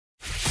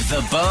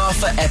The bar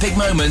for epic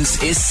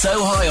moments is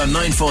so high on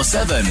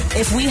 947.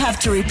 If we have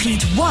to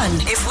repeat one,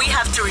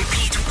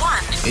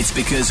 It's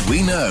because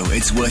we know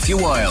it's worth your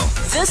while.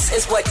 this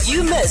is what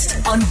you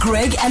missed on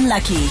Greg and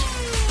Lucky.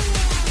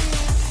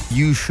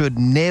 You should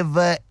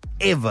never,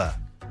 ever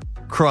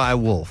cry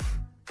wolf.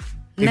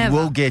 Never. It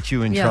will get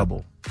you in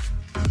trouble.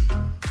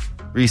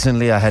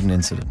 Recently, I had an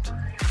incident.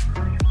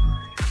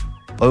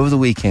 Over the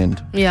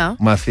weekend,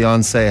 my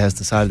fiance has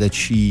decided that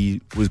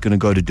she was going to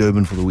go to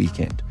Durban for the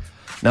weekend.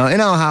 Now,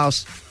 in our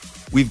house,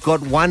 we've got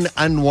one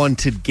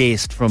unwanted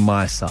guest from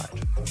my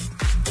side.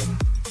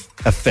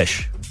 A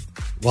fish.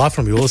 Why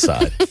from your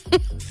side?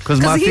 Because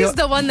he's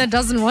the one that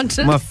doesn't want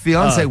it. my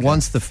fiance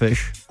wants the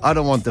fish. I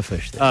don't want the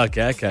fish there.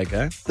 Okay.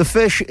 The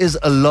fish is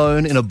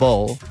alone in a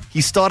bowl.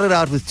 He started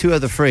out with two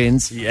other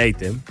friends. He ate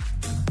them.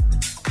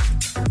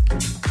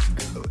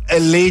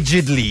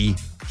 Allegedly,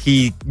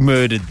 he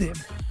murdered them.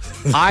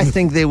 I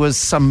think there was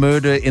some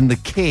murder in the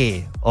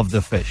care of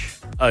the fish.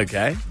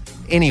 Okay.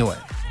 Anyway,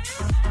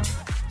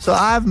 so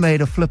I've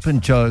made a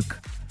flippant joke.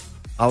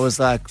 I was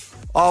like,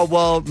 oh,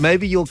 well,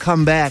 maybe you'll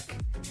come back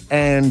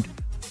and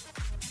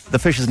the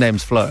fish's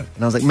name's Flo.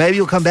 And I was like, maybe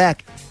you'll come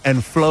back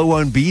and Flo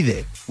won't be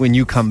there when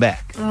you come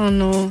back. Oh,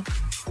 no.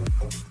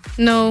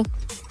 No.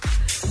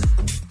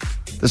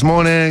 This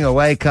morning, I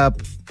wake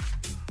up.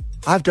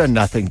 I've done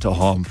nothing to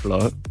harm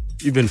Flo.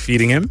 You've been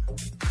feeding him?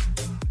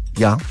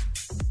 Yeah.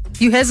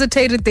 You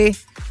hesitated there.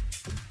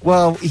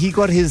 Well, he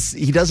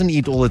doesn't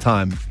eat all the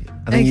time.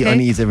 I think he Okay.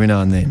 only eats every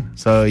now and then.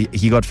 So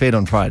he got fed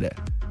on Friday.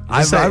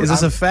 Is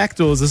this a fact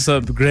or is this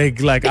a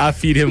Greg, like I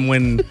feed him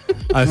when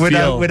I When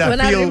feel...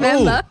 I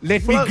remember.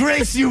 Let me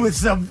grace you with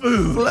some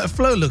food.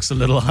 Flo looks a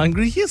little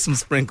hungry. Here's some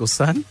sprinkles,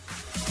 son.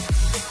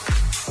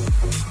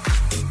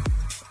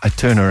 I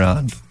turn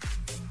around.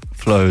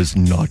 Flo's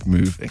not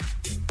moving.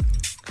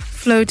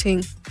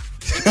 Floating.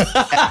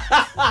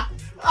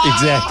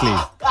 Exactly.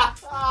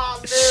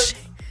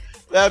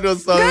 That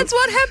was so... That's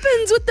what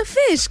happens with the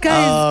fish,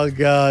 guys. Oh,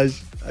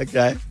 gosh.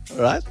 Okay. All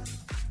right.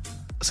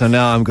 So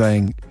now I'm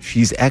going,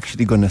 she's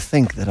actually going to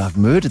think that I've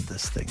murdered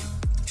this thing.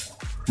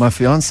 My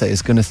fiance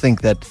is going to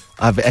think that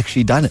I've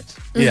actually done it.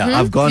 Yeah.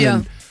 I've gone Yeah.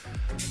 and...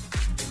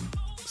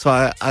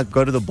 So I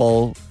go to the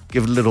bowl,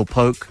 give it a little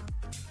poke.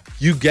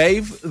 You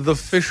gave the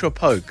fish a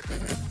poke.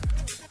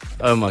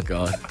 Oh, my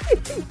God.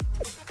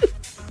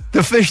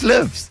 The fish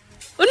lives.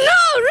 No,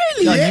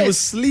 really? No, he was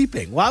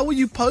sleeping. Why were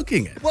you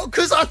poking it? Well,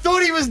 because I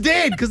thought he was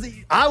dead, because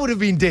I would have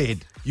been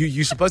dead.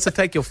 You're supposed to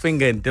take your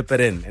finger and dip it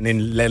in and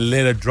then let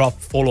it drop,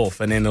 fall off,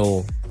 and then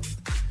it'll...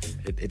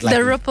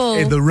 The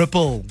ripple. The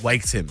ripple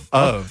wakes him.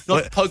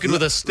 Not poke it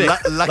with a stick.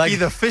 Lucky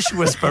the fish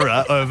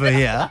whisperer over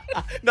here.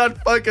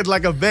 Not poke it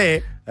like a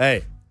bear.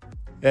 Hey,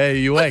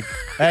 you wake.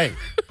 Hey.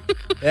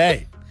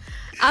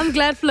 I'm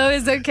glad Flo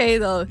is okay,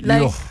 though.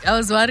 Like, Yo. I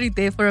was worried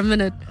there for a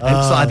minute.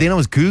 And so then I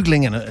was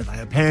Googling, and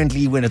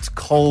apparently when it's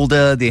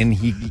colder, then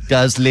he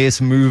does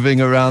less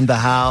moving around the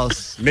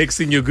house. Next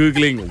thing you're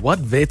Googling, what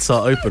vets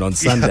are open on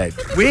Sunday?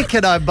 Where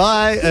can I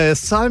buy a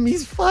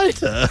Siamese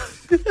fighter?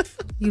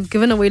 You've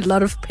given away a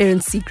lot of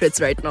parents'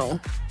 secrets right now.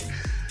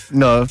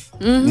 No.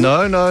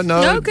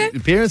 No. Okay.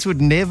 Parents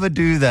would never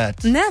do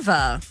that.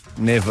 Never.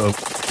 Never.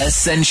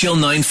 Essential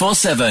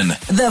 947.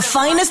 The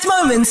finest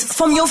moments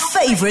from your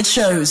favorite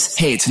shows.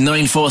 Hit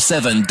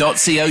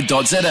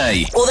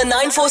 947.co.za. Or the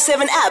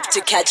 947 app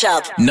to catch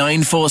up.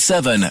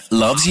 947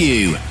 loves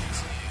you.